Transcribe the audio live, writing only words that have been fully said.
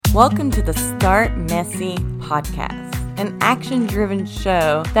Welcome to the Start Messy podcast, an action-driven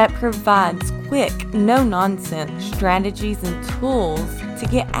show that provides quick, no-nonsense strategies and tools to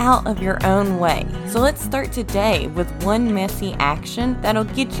get out of your own way. So let's start today with one messy action that'll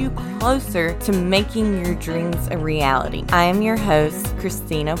get you closer to making your dreams a reality. I am your host,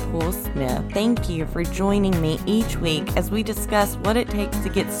 Christina Poole-Smith. Thank you for joining me each week as we discuss what it takes to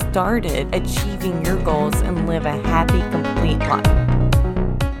get started achieving your goals and live a happy, complete life.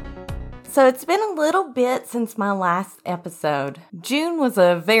 So it's been a little bit since my last episode. June was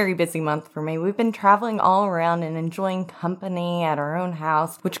a very busy month for me. We've been traveling all around and enjoying company at our own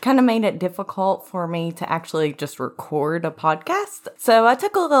house, which kind of made it difficult for me to actually just record a podcast. So I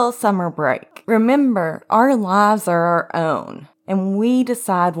took a little summer break. Remember, our lives are our own, and we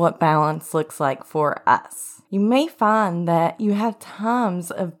decide what balance looks like for us. You may find that you have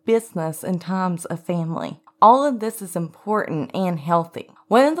times of business and times of family. All of this is important and healthy.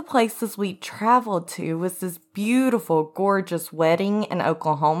 One of the places we traveled to was this beautiful, gorgeous wedding in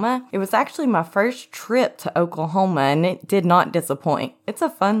Oklahoma. It was actually my first trip to Oklahoma, and it did not disappoint. It's a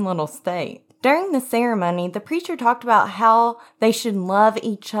fun little state. During the ceremony, the preacher talked about how they should love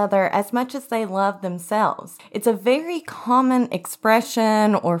each other as much as they love themselves. It's a very common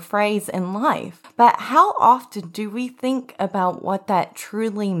expression or phrase in life, but how often do we think about what that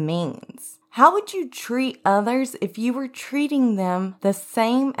truly means? How would you treat others if you were treating them the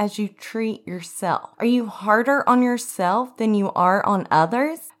same as you treat yourself? Are you harder on yourself than you are on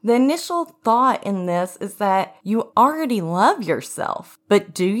others? The initial thought in this is that you already love yourself,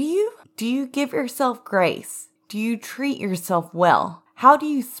 but do you? Do you give yourself grace? Do you treat yourself well? How do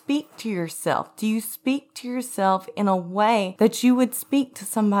you speak to yourself? Do you speak to yourself in a way that you would speak to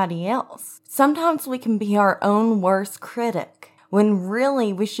somebody else? Sometimes we can be our own worst critic, when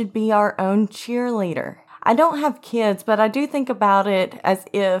really we should be our own cheerleader. I don't have kids, but I do think about it as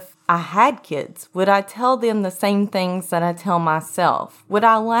if I had kids. Would I tell them the same things that I tell myself? Would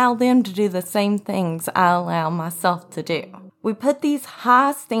I allow them to do the same things I allow myself to do? We put these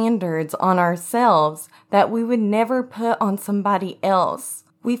high standards on ourselves that we would never put on somebody else.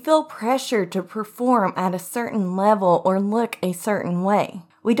 We feel pressure to perform at a certain level or look a certain way.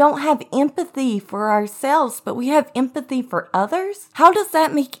 We don't have empathy for ourselves, but we have empathy for others? How does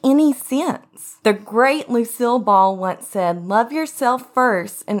that make any sense? The great Lucille Ball once said, "Love yourself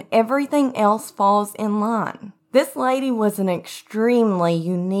first and everything else falls in line." This lady was an extremely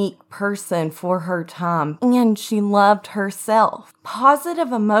unique person for her time, and she loved herself.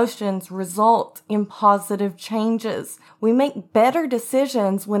 Positive emotions result in positive changes. We make better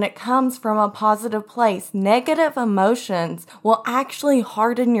decisions when it comes from a positive place. Negative emotions will actually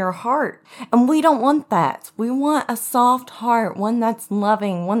harden your heart, and we don't want that. We want a soft heart, one that's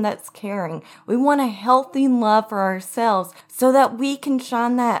loving, one that's caring. We want a healthy love for ourselves so that we can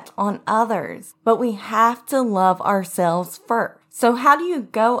shine that on others. But we have to love ourselves first. So how do you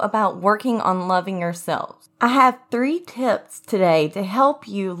go about working on loving yourselves? I have 3 tips today to help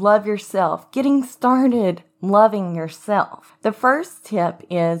you love yourself, getting started loving yourself. The first tip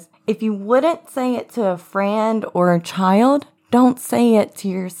is, if you wouldn't say it to a friend or a child, don't say it to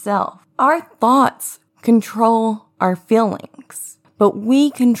yourself. Our thoughts control our feelings, but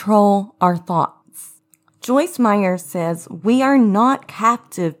we control our thoughts. Joyce Meyer says, "We are not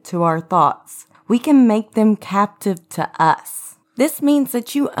captive to our thoughts. We can make them captive to us." This means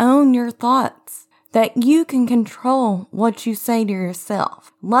that you own your thoughts, that you can control what you say to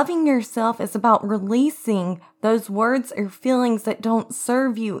yourself. Loving yourself is about releasing those words or feelings that don't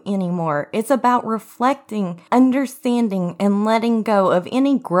serve you anymore. It's about reflecting, understanding, and letting go of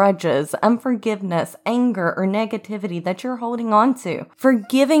any grudges, unforgiveness, anger, or negativity that you're holding on to.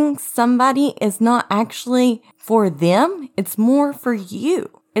 Forgiving somebody is not actually for them, it's more for you.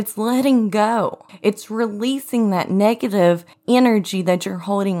 It's letting go. It's releasing that negative energy that you're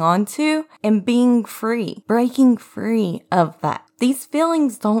holding on to and being free, breaking free of that. These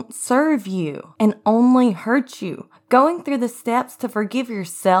feelings don't serve you and only hurt you. Going through the steps to forgive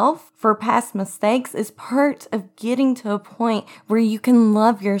yourself for past mistakes is part of getting to a point where you can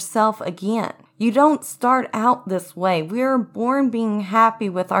love yourself again. You don't start out this way. We are born being happy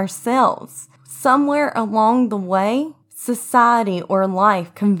with ourselves. Somewhere along the way, society or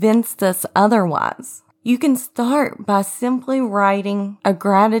life convinced us otherwise. You can start by simply writing a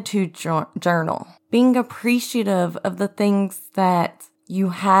gratitude journal, being appreciative of the things that you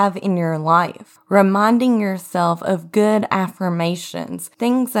have in your life, reminding yourself of good affirmations,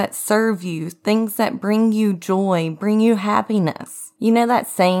 things that serve you, things that bring you joy, bring you happiness. You know that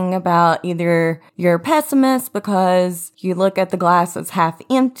saying about either you're a pessimist because you look at the glass as half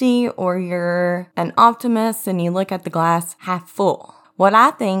empty, or you're an optimist and you look at the glass half full. What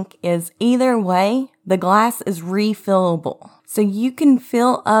I think is either way, the glass is refillable. So you can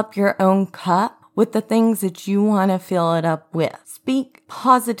fill up your own cup with the things that you want to fill it up with. Speak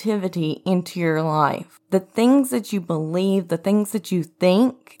positivity into your life. The things that you believe, the things that you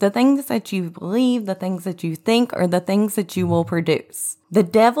think, the things that you believe, the things that you think are the things that you will produce. The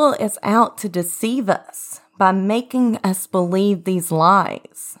devil is out to deceive us by making us believe these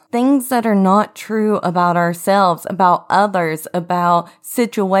lies. Things that are not true about ourselves, about others, about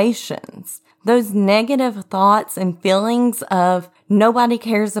situations. Those negative thoughts and feelings of nobody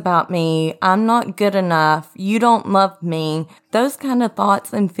cares about me, I'm not good enough, you don't love me, those kind of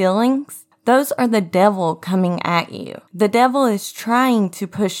thoughts and feelings, those are the devil coming at you. The devil is trying to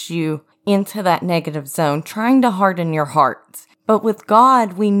push you into that negative zone, trying to harden your heart. But with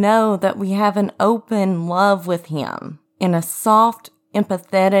God, we know that we have an open love with Him and a soft,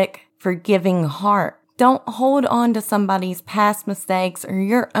 empathetic, forgiving heart. Don't hold on to somebody's past mistakes or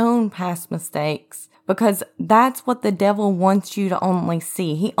your own past mistakes, because that's what the devil wants you to only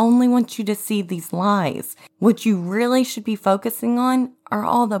see. He only wants you to see these lies. What you really should be focusing on are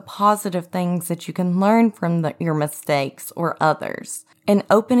all the positive things that you can learn from your mistakes or others, and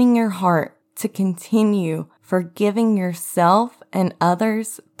opening your heart to continue forgiving yourself and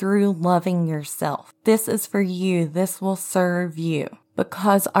others through loving yourself. This is for you. This will serve you.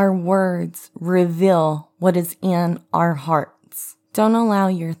 Because our words reveal what is in our hearts. Don't allow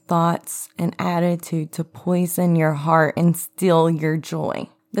your thoughts and attitude to poison your heart and steal your joy.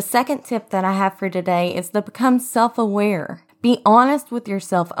 The second tip that I have for today is to become self-aware. Be honest with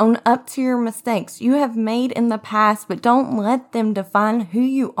yourself. Own up to your mistakes you have made in the past, but don't let them define who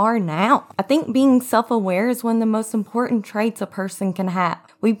you are now. I think being self-aware is one of the most important traits a person can have.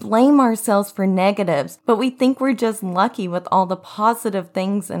 We blame ourselves for negatives, but we think we're just lucky with all the positive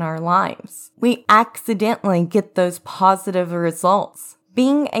things in our lives. We accidentally get those positive results.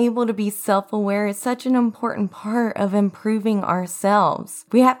 Being able to be self-aware is such an important part of improving ourselves.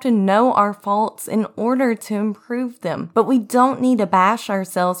 We have to know our faults in order to improve them, but we don't need to bash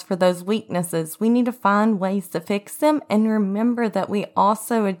ourselves for those weaknesses. We need to find ways to fix them and remember that we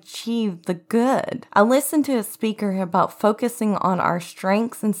also achieve the good. I listened to a speaker about focusing on our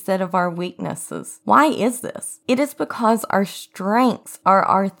strengths instead of our weaknesses. Why is this? It is because our strengths are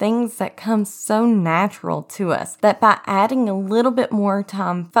our things that come so natural to us that by adding a little bit more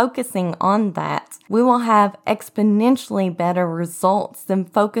time focusing on that, we will have exponentially better results than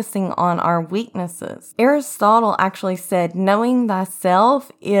focusing on our weaknesses. Aristotle actually said, knowing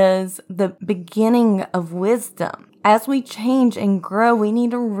thyself is the beginning of wisdom. As we change and grow, we need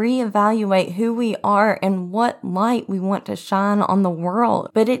to reevaluate who we are and what light we want to shine on the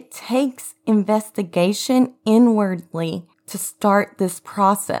world. But it takes investigation inwardly to start this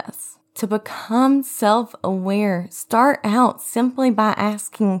process. To become self-aware, start out simply by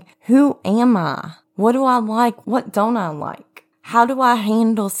asking, who am I? What do I like? What don't I like? How do I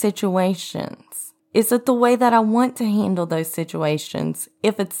handle situations? Is it the way that I want to handle those situations?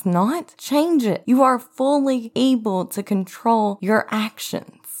 If it's not, change it. You are fully able to control your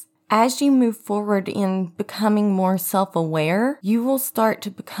actions. As you move forward in becoming more self-aware, you will start to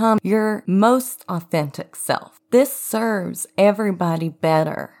become your most authentic self. This serves everybody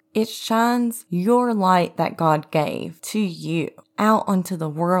better. It shines your light that God gave to you out onto the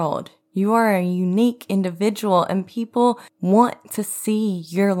world. You are a unique individual and people want to see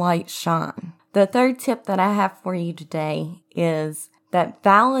your light shine. The third tip that I have for you today is that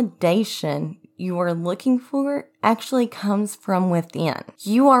validation you are looking for actually comes from within.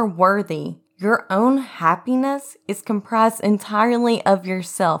 You are worthy. Your own happiness is comprised entirely of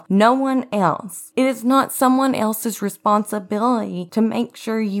yourself, no one else. It is not someone else's responsibility to make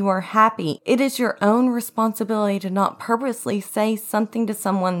sure you are happy. It is your own responsibility to not purposely say something to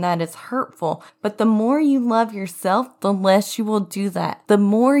someone that is hurtful. But the more you love yourself, the less you will do that. The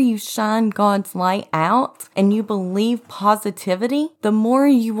more you shine God's light out and you believe positivity, the more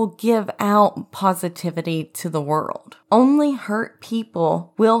you will give out positivity to the world. Only hurt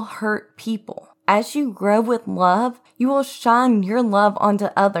people will hurt people. As you grow with love, you will shine your love onto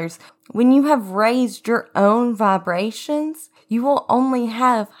others. When you have raised your own vibrations, you will only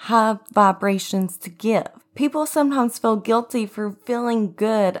have high vibrations to give. People sometimes feel guilty for feeling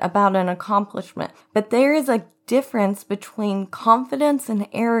good about an accomplishment, but there is a difference between confidence and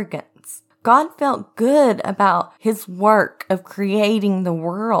arrogance. God felt good about his work of creating the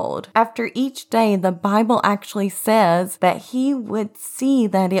world. After each day, the Bible actually says that he would see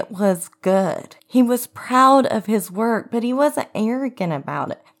that it was good. He was proud of his work, but he wasn't arrogant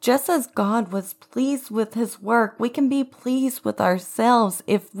about it. Just as God was pleased with his work, we can be pleased with ourselves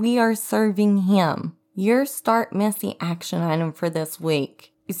if we are serving him. Your Start Messy action item for this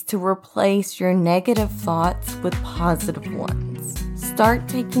week is to replace your negative thoughts with positive ones. Start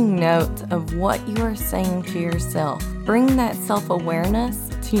taking note of what you are saying to yourself. Bring that self-awareness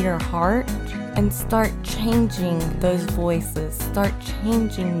to your heart and start changing those voices. Start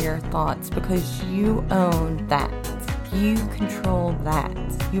changing your thoughts because you own that. You control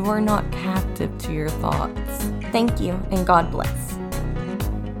that. You are not captive to your thoughts. Thank you, and God bless.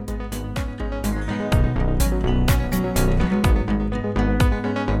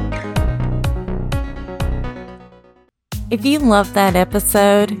 If you loved that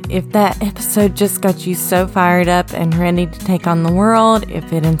episode, if that episode just got you so fired up and ready to take on the world,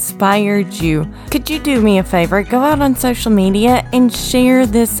 if it inspired you, could you do me a favor? Go out on social media and share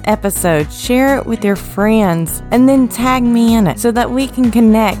this episode. Share it with your friends and then tag me in it so that we can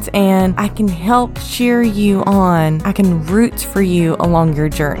connect and I can help cheer you on. I can root for you along your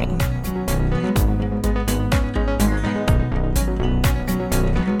journey.